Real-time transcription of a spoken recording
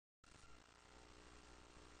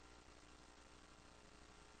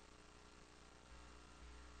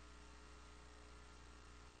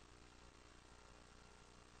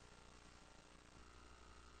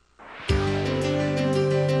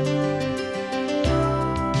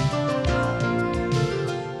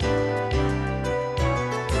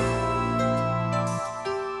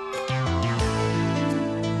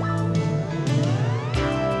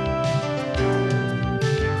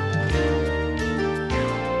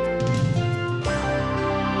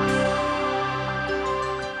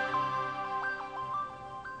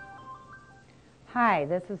Hi,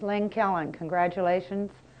 this is lkellen. Congratulations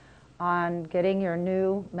on getting your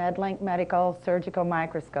new MedLink Medical Surgical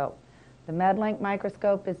Microscope. The MedLink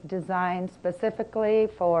Microscope is designed specifically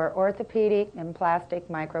for orthopedic and plastic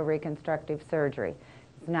micro-reconstructive surgery.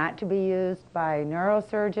 It's not to be used by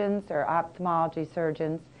neurosurgeons or ophthalmology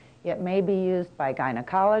surgeons. It may be used by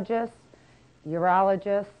gynecologists,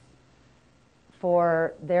 urologists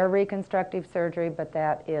for their reconstructive surgery, but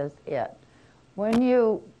that is it. When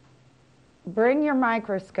you bring your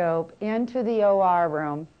microscope into the OR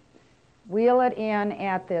room, wheel it in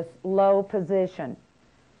at this low position.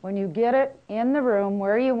 When you get it in the room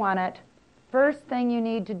where you want it, first thing you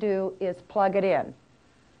need to do is plug it in.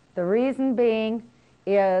 The reason being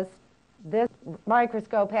is this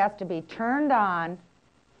microscope has to be turned on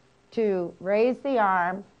to raise the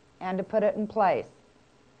arm and to put it in place.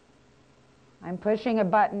 I'm pushing a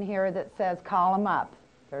button here that says column up.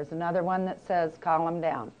 There's another one that says column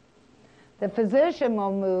down. The physician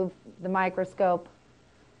will move the microscope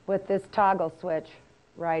with this toggle switch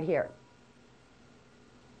right here.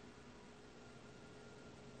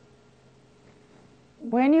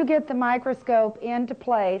 When you get the microscope into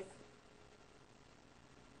place,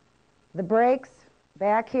 the brakes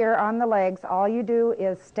back here on the legs, all you do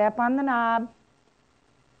is step on the knob,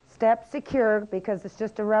 step secure because it's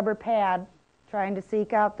just a rubber pad trying to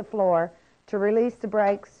seek out the floor. To release the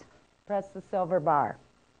brakes, press the silver bar.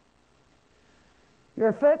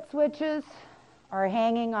 Your foot switches are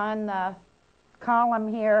hanging on the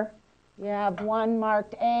column here. You have one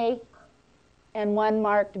marked A and one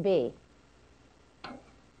marked B.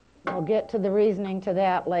 We'll get to the reasoning to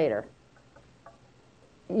that later.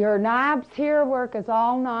 Your knobs here work as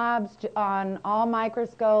all knobs on all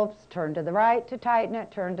microscopes. Turn to the right to tighten it,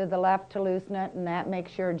 turn to the left to loosen it, and that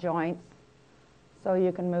makes your joints so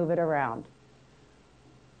you can move it around.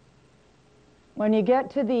 When you get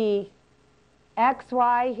to the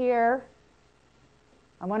XY here,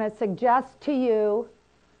 I want to suggest to you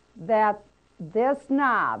that this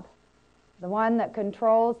knob, the one that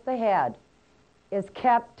controls the head, is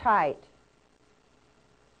kept tight.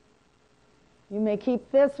 You may keep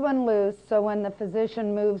this one loose so when the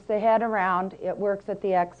physician moves the head around, it works at the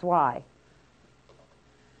XY.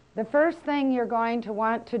 The first thing you're going to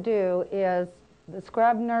want to do is the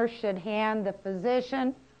scrub nurse should hand the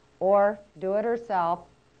physician, or do it herself,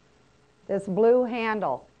 this blue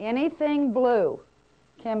handle. Anything blue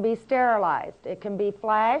can be sterilized. It can be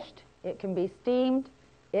flashed, it can be steamed,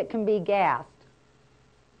 it can be gassed.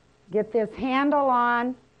 Get this handle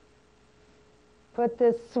on, put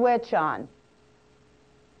this switch on.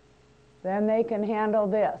 Then they can handle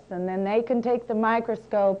this, and then they can take the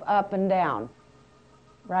microscope up and down,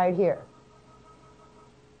 right here.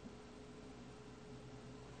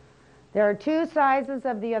 There are two sizes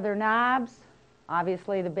of the other knobs.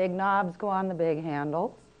 Obviously, the big knobs go on the big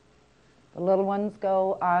handles. The little ones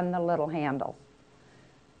go on the little handles.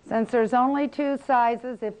 Since there's only two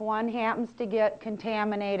sizes, if one happens to get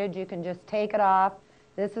contaminated, you can just take it off.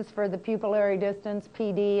 This is for the pupillary distance,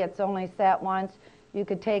 PD. It's only set once. You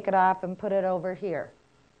could take it off and put it over here.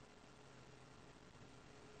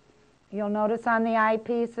 You'll notice on the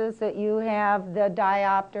eyepieces that you have the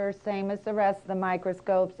diopter, same as the rest of the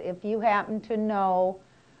microscopes. If you happen to know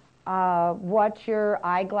what your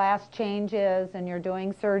eyeglass change is and you're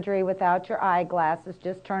doing surgery without your eyeglasses,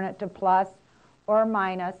 just turn it to plus or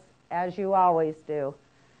minus, as you always do.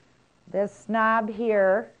 This knob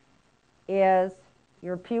here is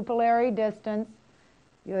your pupillary distance.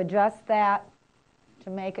 You adjust that to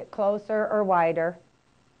make it closer or wider.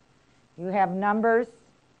 You have numbers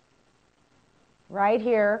right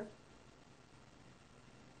here.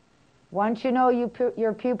 Once you know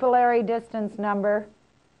your pupillary distance number,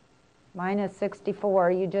 mine is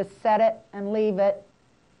 64, you just set it and leave it,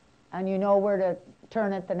 and you know where to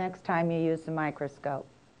turn it the next time you use the microscope.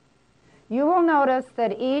 You will notice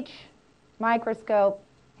that each microscope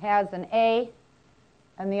has an A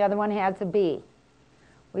and the other one has a B.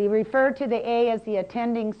 We refer to the A as the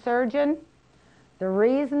attending surgeon. The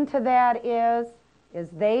reason to that is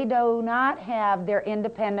they do not have their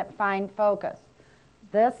independent fine focus.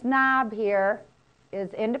 This knob here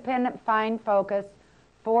is independent fine focus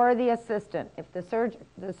for the assistant. If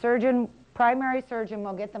the primary surgeon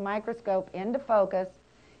will get the microscope into focus.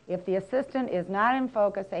 If the assistant is not in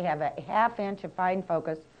focus, they have a ½ inch of fine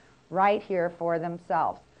focus right here for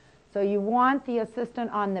themselves. So you want the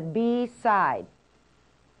assistant on the B side.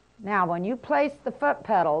 Now, when you place the foot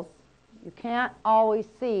pedals, you can't always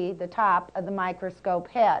see the top of the microscope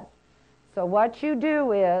head. So what you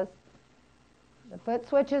do is, the foot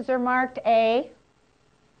switches are marked A,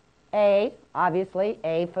 obviously,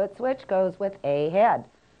 A foot switch goes with A head.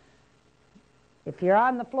 If you're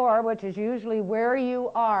on the floor, which is usually where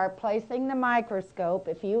you are placing the microscope,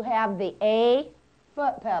 if you have the A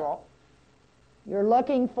foot pedal, you're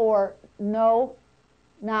looking for no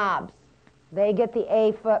knobs. They get the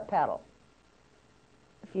A foot pedal.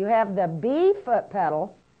 If you have the B foot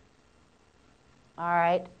pedal, all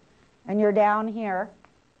right, and you're down here,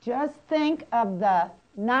 just think of the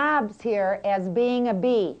knobs here as being a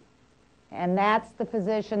B, and that's the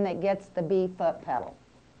position that gets the B foot pedal.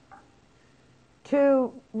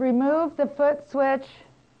 To remove the foot switch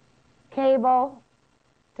cable,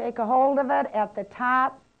 take a hold of it at the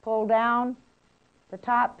top, pull down the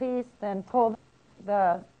top piece, then pull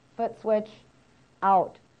the foot switch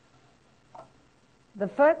out. The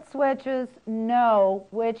foot switches know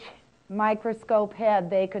which microscope head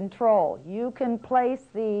they control. You can place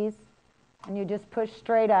these, and you just push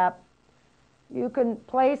straight up. You can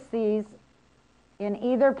place these in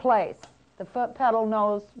either place. The foot pedal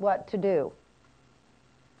knows what to do.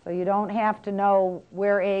 So you don't have to know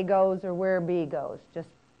where A goes or where B goes. Just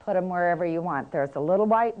put them wherever you want. There's a little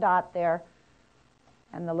white dot there,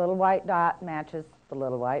 and the little white dot matches the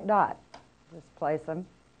little white dot. Just place them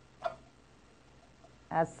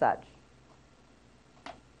as such.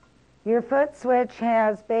 Your foot switch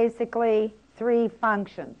has basically three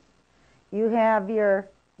functions. You have your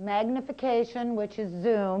magnification, which is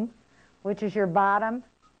zoom, which is your bottom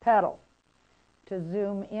pedal, to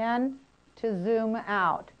zoom in, to zoom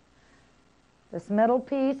out. This middle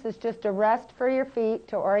piece is just a rest for your feet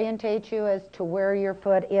to orientate you as to where your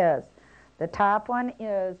foot is. The top one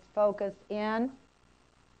is focus in,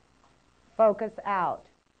 focus out.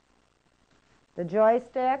 The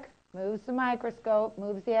joystick moves the microscope,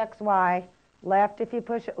 moves the XY, left if you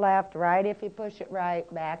push it left, right if you push it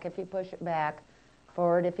right, back if you push it back,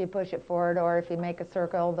 forward if you push it forward, or if you make a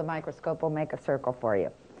circle, the microscope will make a circle for you.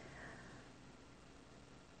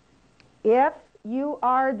 If you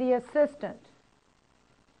are the assistant,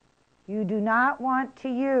 you do not want to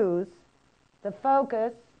use the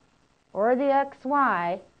focus or the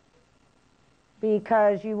XY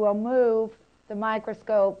because you will move the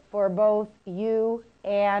microscope for both you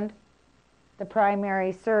and the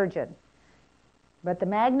primary surgeon. But the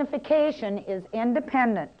magnification is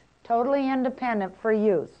independent, totally independent for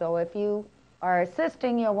you. So if you are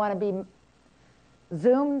assisting, you'll want to be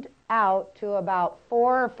zoomed out to about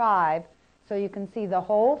 4 or 5 so you can see the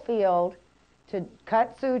whole field, to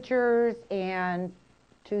cut sutures and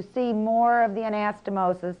to see more of the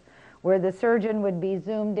anastomosis, where the surgeon would be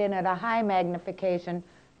zoomed in at a high magnification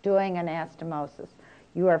doing anastomosis.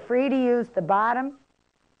 You are free to use the bottom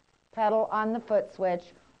pedal on the foot switch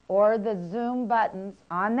or the zoom buttons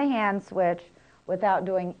on the hand switch without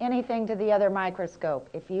doing anything to the other microscope.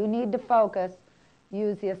 If you need to focus,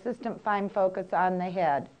 use the assistant fine focus on the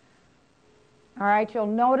head. All right, you'll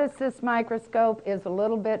notice this microscope is a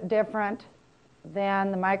little bit different than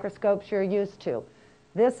the microscopes you're used to.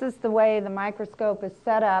 This is the way the microscope is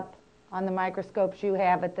set up on the microscopes you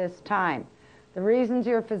have at this time. The reasons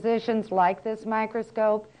your physicians like this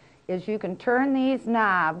microscope is you can turn these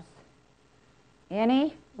knobs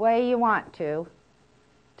any way you want to,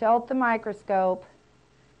 tilt the microscope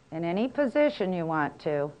in any position you want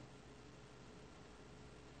to,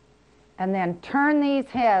 and then turn these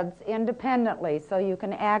heads independently so you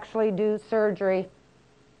can actually do surgery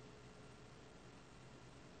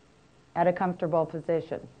at a comfortable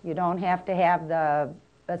position. You don't have to have the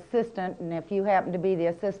assistant, and if you happen to be the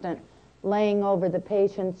assistant, laying over the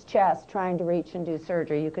patient's chest trying to reach and do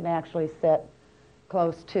surgery. You can actually sit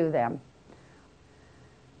close to them.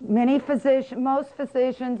 Most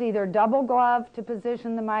physicians either double glove to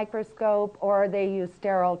position the microscope or they use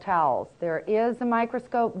sterile towels. There is a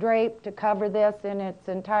microscope drape to cover this in its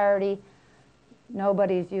entirety.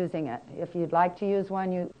 Nobody's using it. If you'd like to use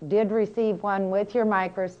one, you did receive one with your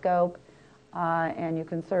microscope, and you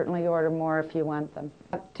can certainly order more if you want them.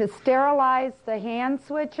 To sterilize the hand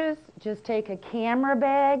switches, just take a camera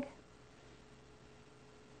bag,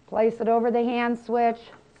 place it over the hand switch,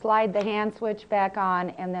 slide the hand switch back on,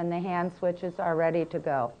 and then the hand switches are ready to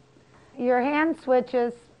go. Your hand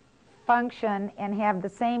switches function and have the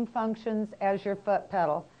same functions as your foot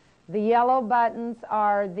pedal. The yellow buttons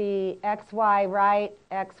are the XY right,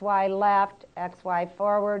 XY left, XY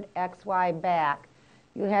forward, XY back.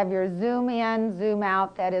 You have your zoom in, zoom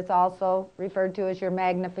out, that is also referred to as your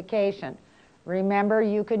magnification. Remember,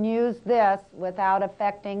 you can use this without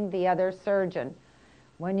affecting the other surgeon.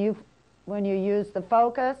 When you use the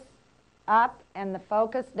focus up and the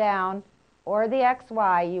focus down, or the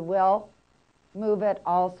XY, you will move it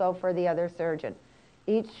also for the other surgeon.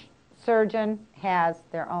 Each surgeon has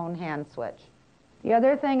their own hand switch. The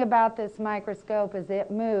other thing about this microscope is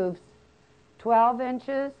it moves 12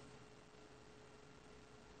 inches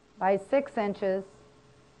by 6 inches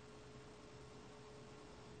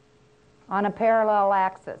on a parallel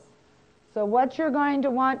axis. So what you're going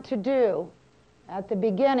to want to do at the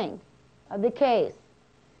beginning of the case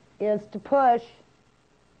is to push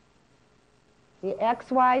the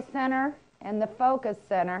XY center and the focus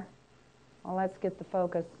center. Well, let's get the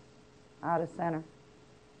focus out of center.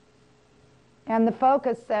 And the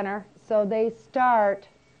focus center, so they start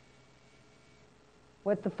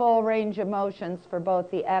with the full range of motions for both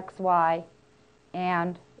the XY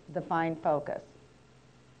and the fine focus.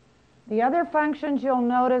 The other functions you'll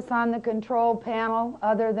notice on the control panel,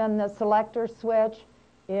 other than the selector switch,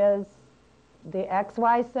 is the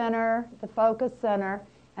XY center, the focus center,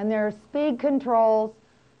 and there are speed controls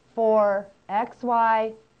for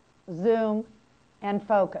XY, zoom, and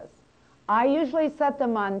focus. I usually set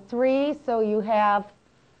them on 3, so you have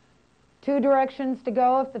 2 directions to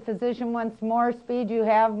go. If the physician wants more speed, you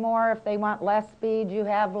have more. If they want less speed, you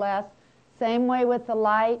have less. Same way with the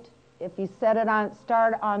light. If you set it on,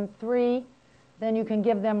 start on 3, then you can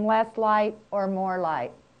give them less light or more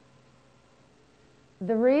light.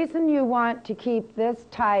 The reason you want to keep this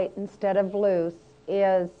tight instead of loose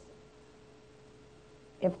is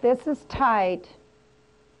if this is tight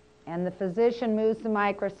and the physician moves the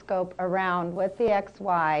microscope around with the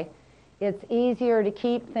XY, it's easier to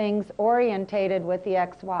keep things orientated with the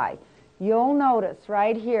XY. You'll notice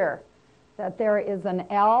right here that there is an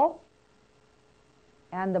L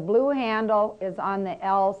and the blue handle is on the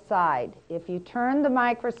L side. If you turn the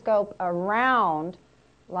microscope around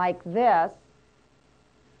like this,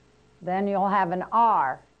 then you'll have an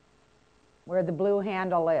R where the blue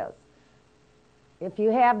handle is. If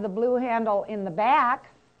you have the blue handle in the back,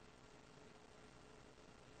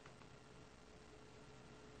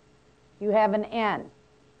 you have an N.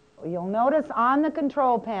 You'll notice on the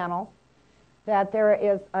control panel that there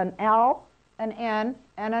is an L, an N,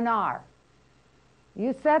 and an R.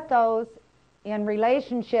 You set those in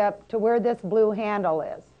relationship to where this blue handle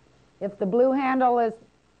is. If the blue handle is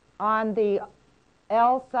on the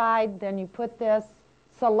L side, then you put this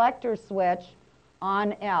selector switch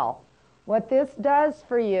on L. What this does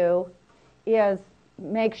for you is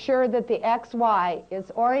make sure that the XY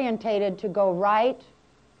is orientated to go right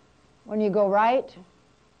when you go right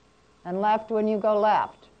and left when you go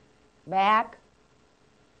left, back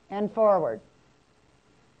and forward.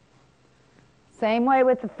 Same way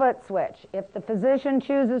with the foot switch. If the physician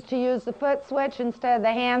chooses to use the foot switch instead of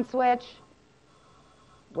the hand switch,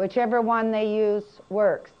 whichever one they use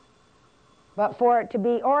works. But for it to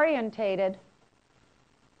be orientated,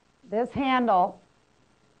 this handle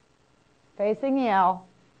facing the L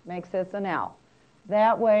makes this an L.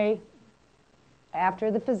 That way, after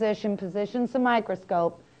the physician positions the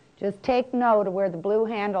microscope, just take note of where the blue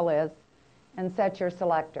handle is and set your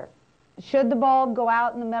selector. Should the bulb go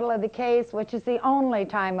out in the middle of the case, which is the only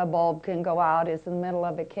time a bulb can go out is in the middle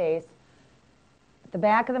of a case, at the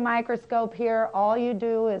back of the microscope here, all you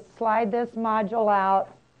do is slide this module out.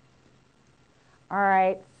 All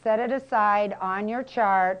right, set it aside on your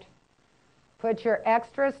chart. Put your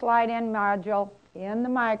extra slide-in module in the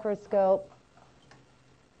microscope,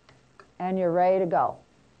 and you're ready to go.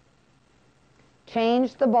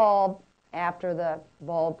 Change the bulb after the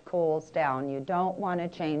bulb cools down. You don't want to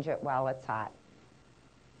change it while it's hot.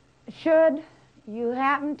 Should you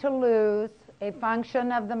happen to lose a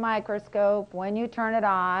function of the microscope when you turn it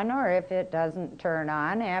on, or if it doesn't turn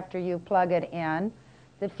on after you plug it in,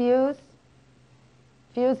 the fuses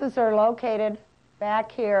are located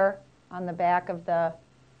back here on the back of the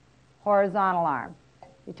horizontal arm.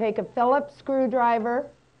 You take a Phillips screwdriver,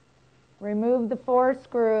 remove the 4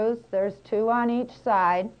 screws. There's 2 on each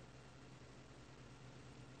side.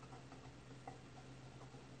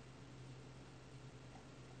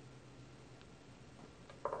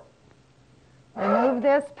 Remove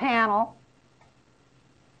this panel.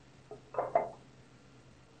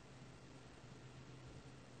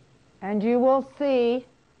 And you will see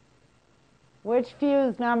which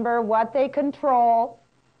fuse number, what they control.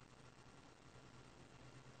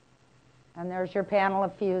 And there's your panel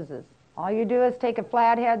of fuses. All you do is take a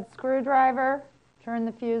flathead screwdriver, turn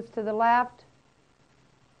the fuse to the left,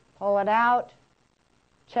 pull it out.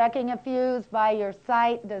 Checking a fuse by your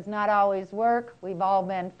sight does not always work. We've all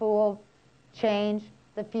been fooled. Change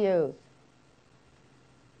the fuse.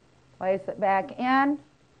 Place it back in.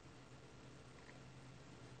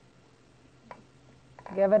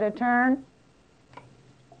 Give it a turn.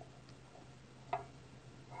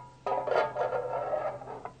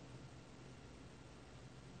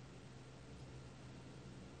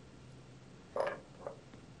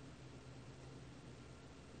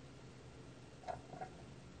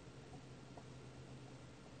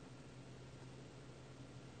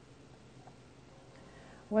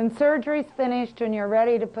 When surgery's finished and you're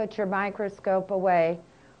ready to put your microscope away,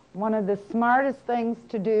 one of the smartest things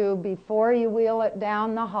to do before you wheel it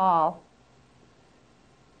down the hall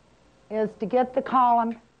is to get the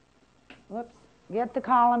column, get the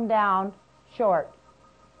column down short.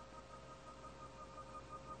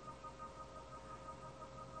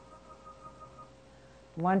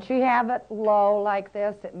 Once you have it low like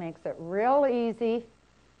this, it makes it real easy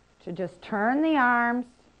to just turn the arms,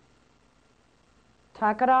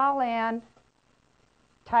 tuck it all in,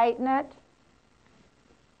 tighten it,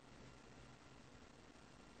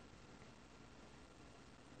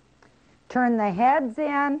 turn the heads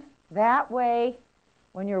in. That way,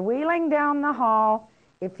 when you're wheeling down the hall,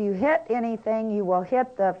 if you hit anything, you will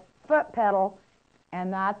hit the foot pedal and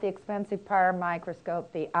not the expensive power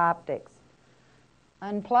microscope, the optics.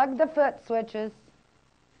 Unplug the foot switches.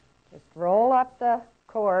 Just roll up the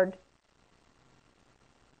cord.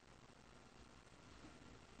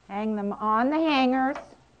 Hang them on the hangers.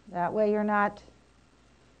 That way you're not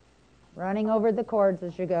running over the cords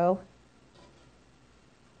as you go.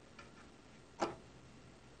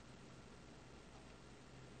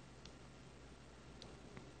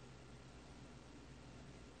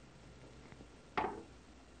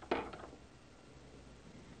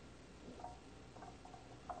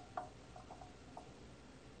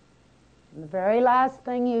 The very last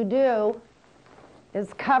thing you do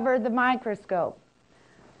is cover the microscope.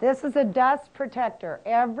 This is a dust protector.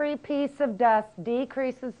 Every piece of dust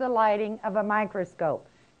decreases the lighting of a microscope.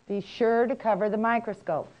 Be sure to cover the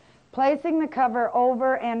microscope. Placing the cover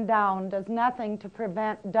over and down does nothing to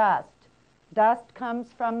prevent dust. Dust comes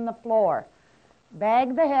from the floor.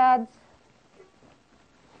 Bag the heads.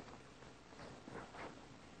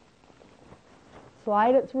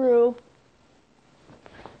 Slide it through.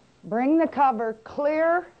 Bring the cover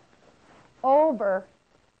clear over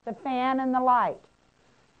the fan and the light.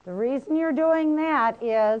 The reason you're doing that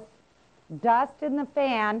is dust in the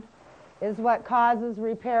fan is what causes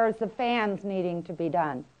repairs of fans needing to be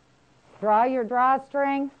done. Draw your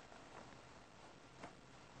drawstring.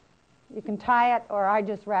 You can tie it, or I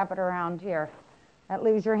just wrap it around here. That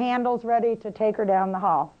leaves your handles ready to take her down the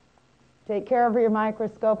hall. Take care of your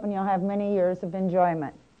microscope and you'll have many years of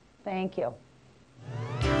enjoyment. Thank you.